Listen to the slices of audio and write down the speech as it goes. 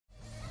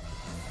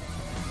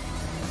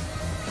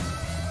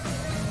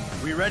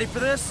We ready for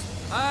this?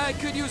 I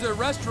could use a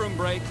restroom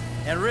break.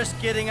 And risk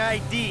getting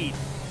ID'd.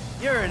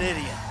 You're an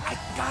idiot. I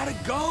gotta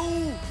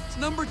go. It's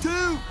number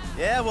 2.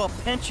 Yeah, well,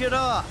 pinch it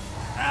off.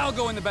 I'll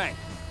go in the bank.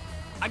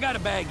 I got a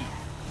baggie.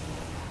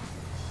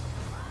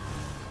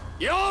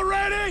 You all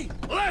ready?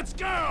 Let's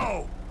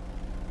go!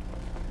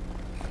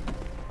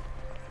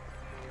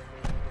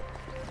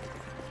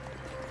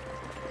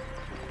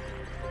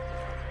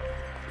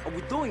 Are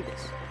we doing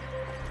this?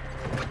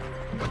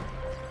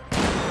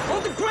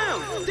 Hold the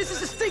ground! This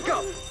is a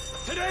stick-up!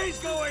 Today's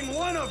going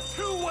one of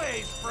 2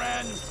 ways,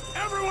 friends.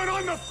 Everyone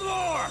on the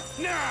floor!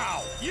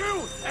 Now!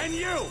 You and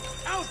you!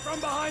 Out from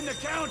behind the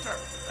counter!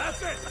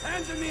 That's it!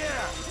 Hands in the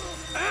air!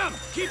 Em,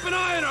 keep an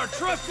eye on our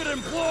trusted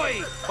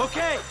employee!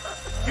 Okay,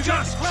 you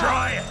Just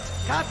try it!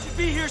 Cops should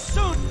be here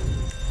soon.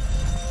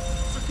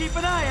 So keep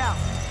an eye out.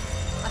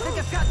 I think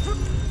I've got through.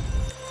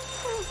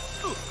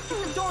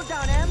 Keep the door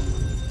down, Em.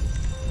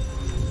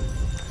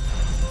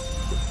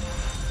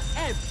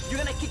 Em, you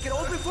gonna kick it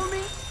open for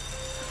me?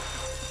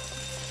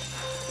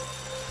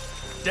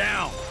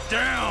 Down!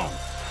 Down!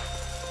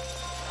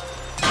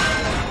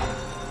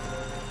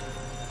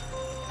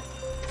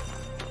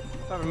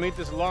 If I ever meet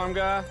this alarm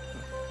guy,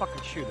 I'll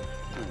fucking shoot him.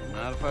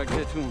 Not if I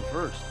get to him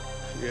first.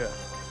 Yeah.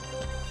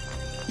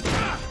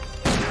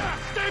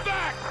 Stay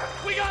back!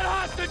 We got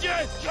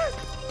hostages!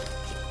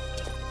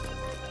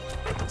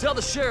 Tell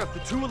the sheriff the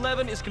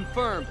 211 is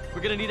confirmed.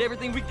 We're gonna need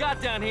everything we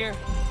got down here.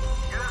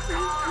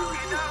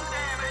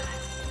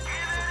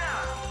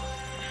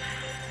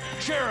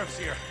 Sheriff's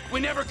here. We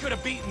never could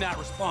have beaten that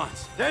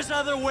response. There's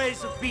other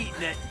ways of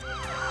beating it.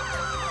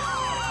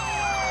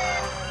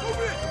 Move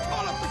it!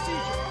 Call a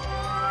procedure!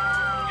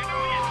 You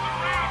know you're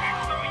surrounded,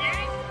 so you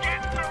ain't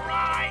getting to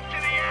ride to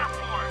the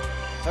airport.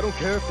 I don't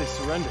care if they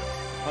surrender.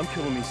 I'm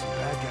killing me some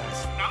bad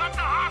guys. Now let the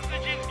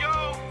hostages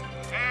go,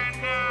 and,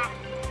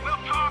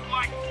 we'll talk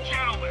like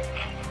gentlemen.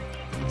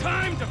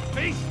 Time to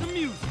face the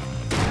music!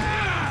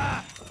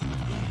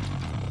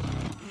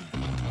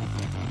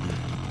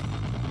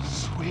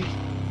 Sweet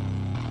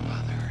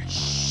mother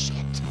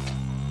shit.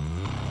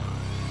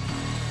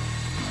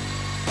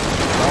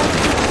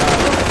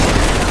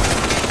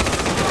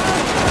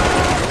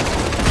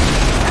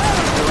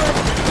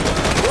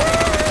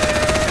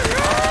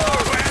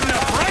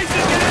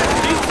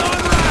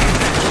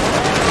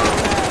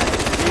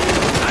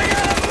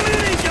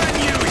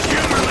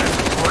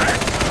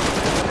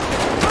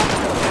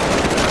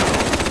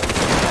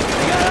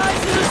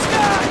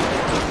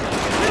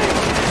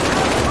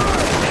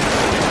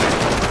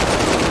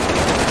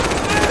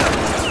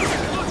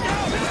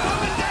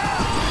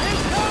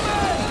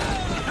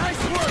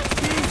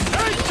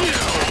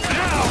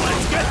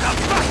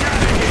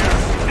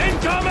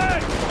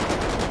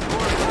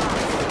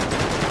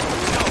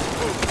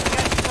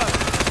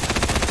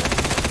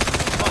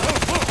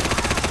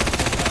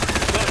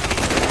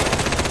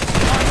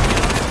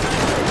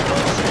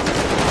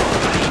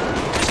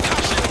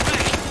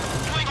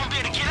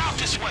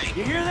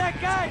 You hear that,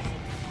 guys?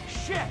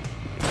 Shit!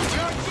 We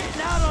aren't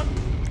getting out on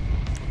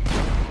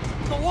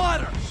the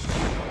water!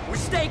 We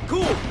stay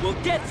cool.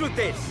 We'll get through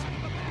this.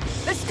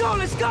 Let's go,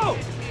 let's go!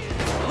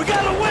 We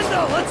got a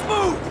window! Let's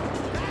move!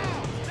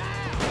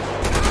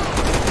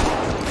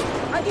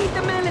 I need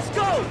the man, let's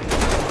go!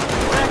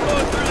 We're not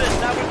going through this,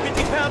 not with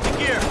 50 pounds of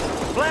gear.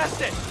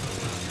 Blast it!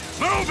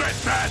 Move it,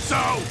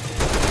 fatso!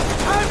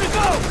 Time to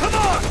go! Come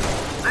on!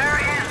 There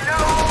is no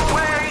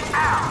way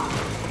out.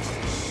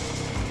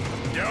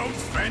 Don't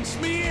fence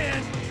me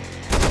in!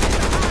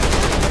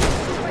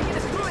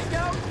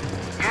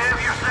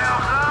 Give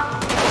yourselves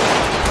up.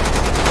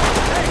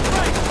 Hey,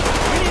 Frank!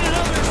 We need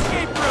another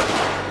escape route!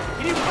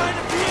 Can you find a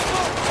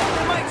vehicle?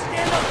 They might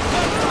stand up to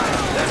gunfire!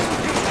 There's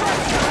some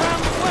construction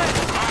around the way!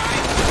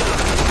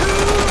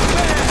 Too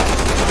bad!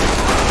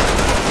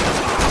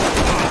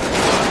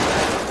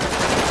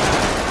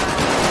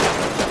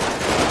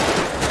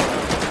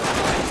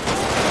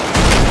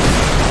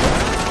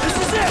 This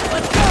is it!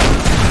 Let's go!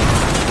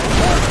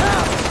 More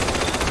power!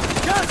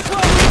 Got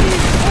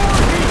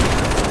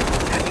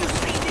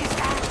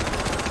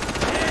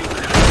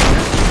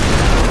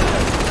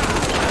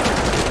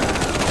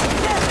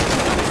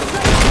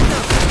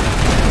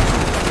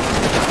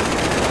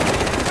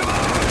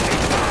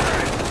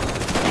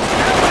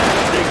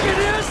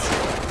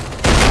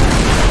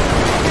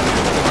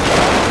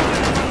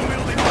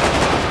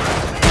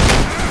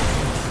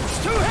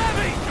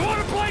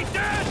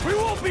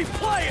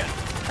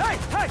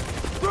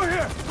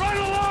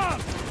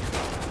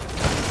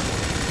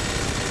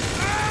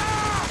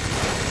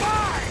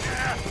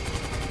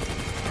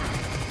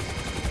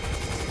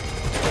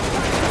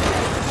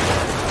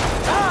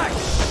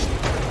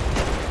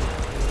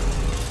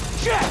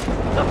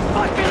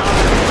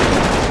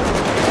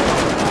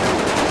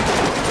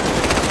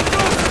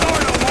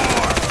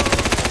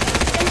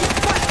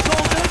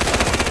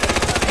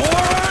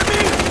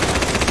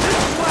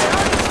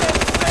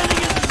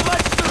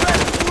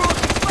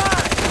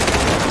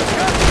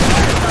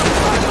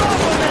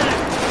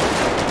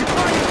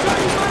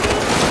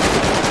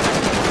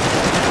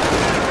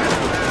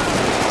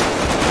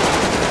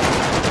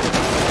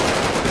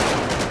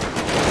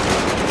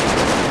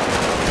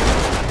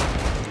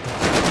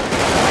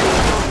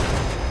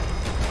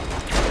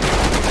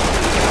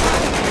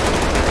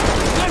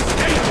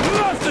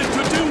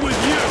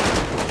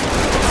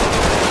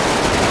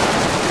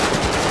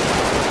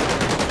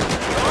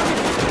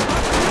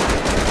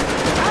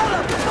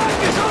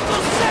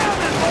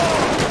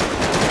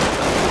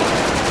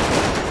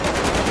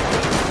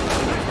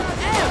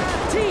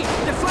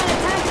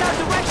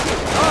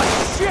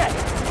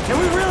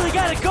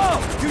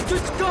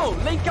Just go!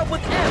 Link up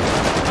with M!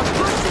 A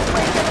push this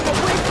way, get him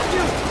away from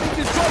you! And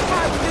control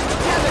 5 within the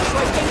cabin so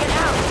I can get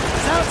out!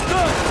 Sounds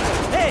good!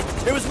 Hey,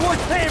 it was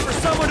worth paying for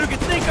someone who could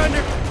think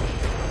under...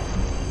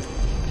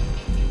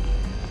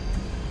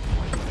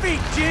 feet,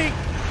 G!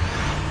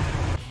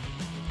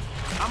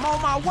 I'm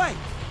on my way!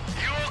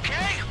 You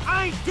okay?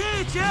 I ain't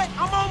dead yet!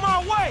 I'm on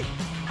my way!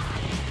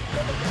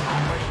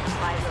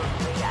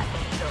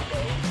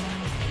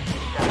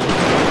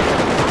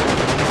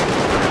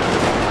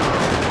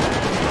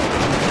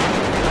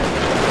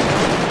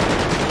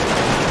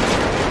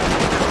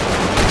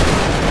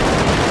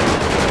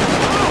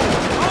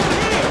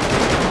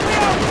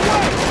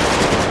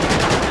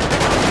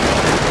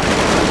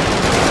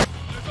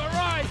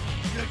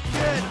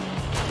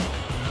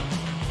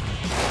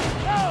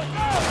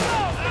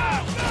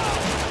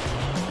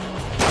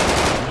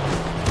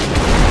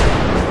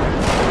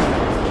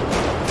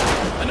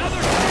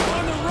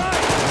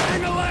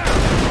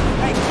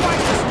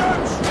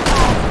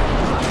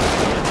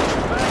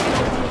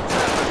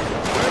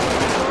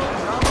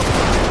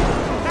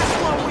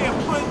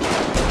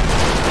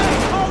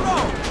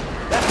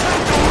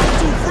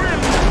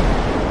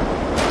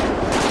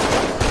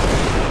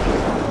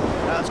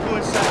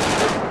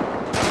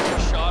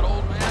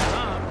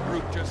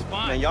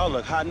 Y'all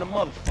look hot in the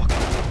motherfucker.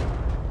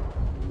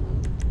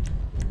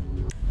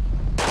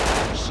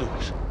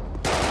 Suits.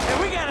 Hey,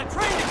 we got a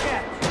train to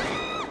catch!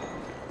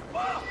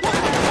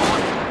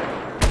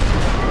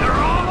 They're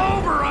all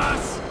over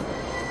us!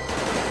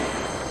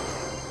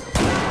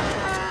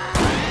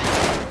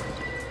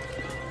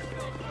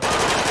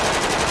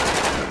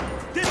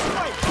 This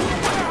way!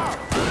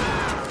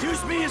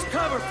 Use me as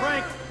cover,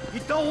 Frank.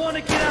 You don't want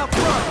to get out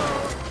front.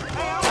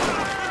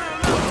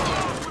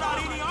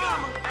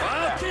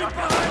 I'll keep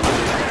behind you!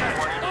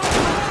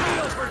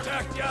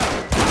 Protect ya!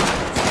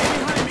 Stay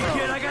behind me,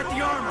 kid. I got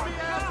the armor.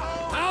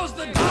 How's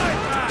the dive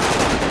pack?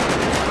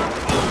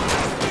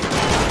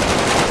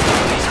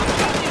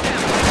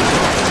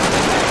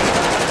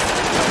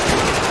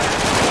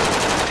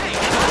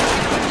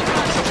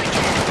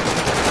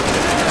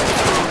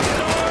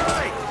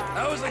 Alright!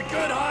 That was a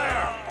good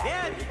hire!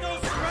 Yeah, if you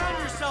don't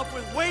surround yourself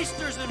with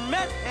wasters and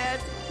meth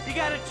heads, you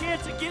got a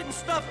chance of getting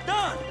stuff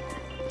done.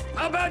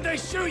 How about they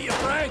shoot you,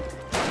 Frank?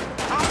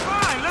 I'm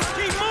fine. Let's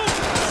keep moving.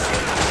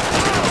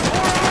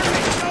 More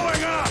army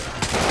showing up!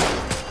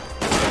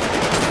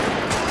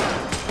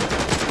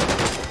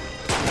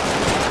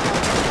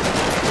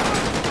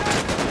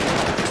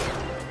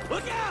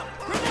 Look out!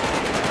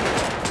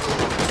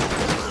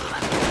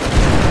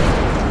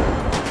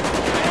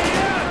 Hey,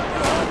 yeah!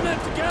 We're holding it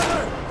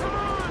together!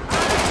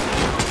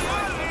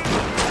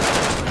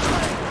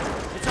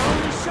 It's our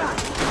only shot.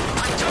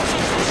 I told you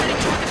from sitting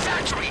toward the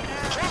factory.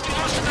 Drop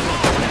most of them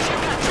off, but if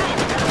you've got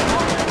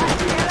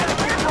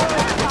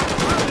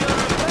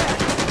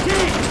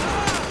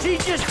G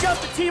just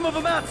jumped a team of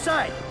them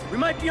outside. We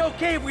might be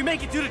okay if we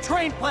make it to the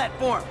train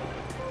platform.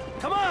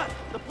 Come on,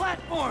 the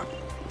platform.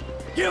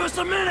 Give us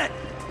a minute.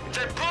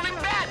 They're pulling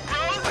back, bro!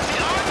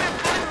 The army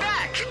pulling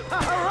back!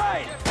 All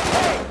right.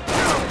 Hey,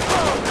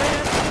 oh,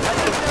 man. I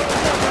think that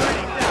was up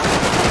already now.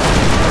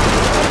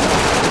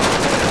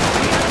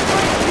 We got a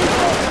train,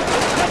 people.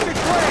 Cut your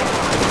train.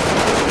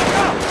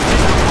 Go.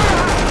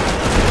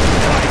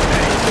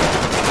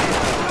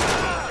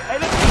 Hey,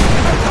 let's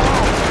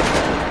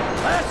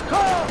last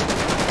call.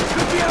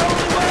 Could be our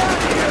only way out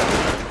of here.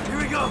 Here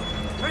we go.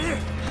 Right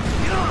here.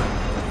 Get on.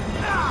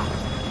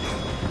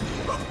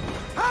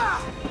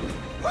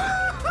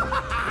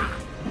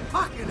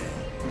 Fucking it.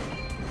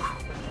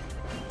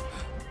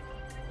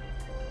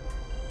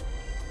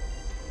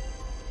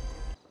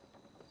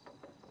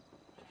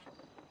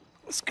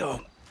 Let's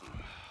go.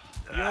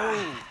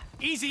 Yo,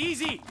 easy,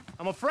 easy.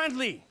 I'm a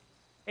friendly.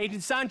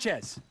 Agent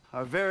Sanchez.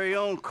 Our very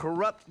own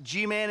corrupt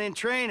G-man in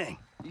training.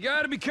 You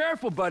gotta be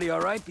careful, buddy, all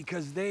right?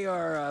 Because they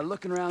are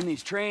looking around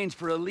these trains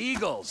for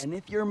illegals. And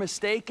if you're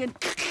mistaken,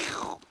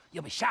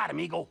 you'll be shot,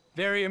 amigo.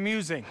 Very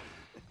amusing.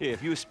 Yeah,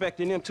 if you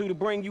expecting them two to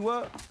bring you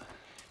up,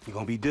 you're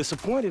gonna be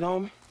disappointed,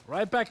 homie.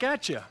 Right back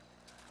at you.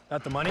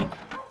 Got the money?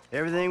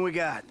 Everything we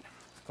got.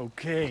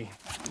 Okay.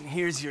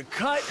 Here's your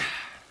cut.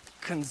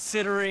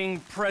 Considering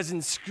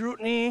present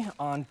scrutiny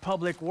on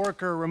public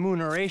worker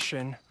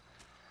remuneration,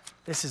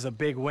 this is a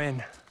big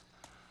win.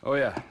 Oh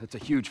yeah, that's a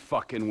huge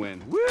fucking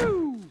win.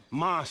 Woo!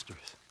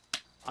 Monsters.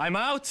 I'm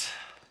out.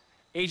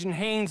 Agent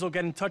Haynes will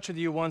get in touch with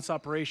you once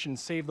Operation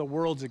Save the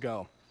World's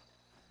ago.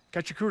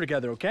 Get your crew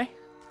together, okay?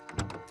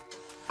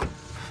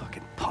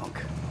 Fucking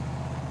punk.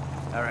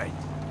 All right.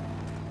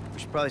 We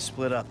should probably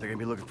split up. They're gonna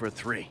be looking for a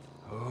 3.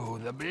 Oh,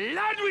 the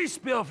blood we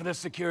spill for the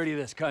security of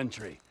this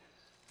country.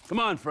 Come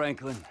on,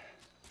 Franklin.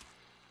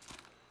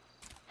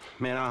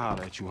 Man, I'll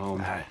holler at you,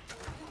 homie. All right.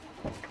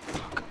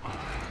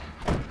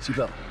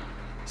 Seatbelt.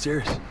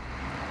 Serious.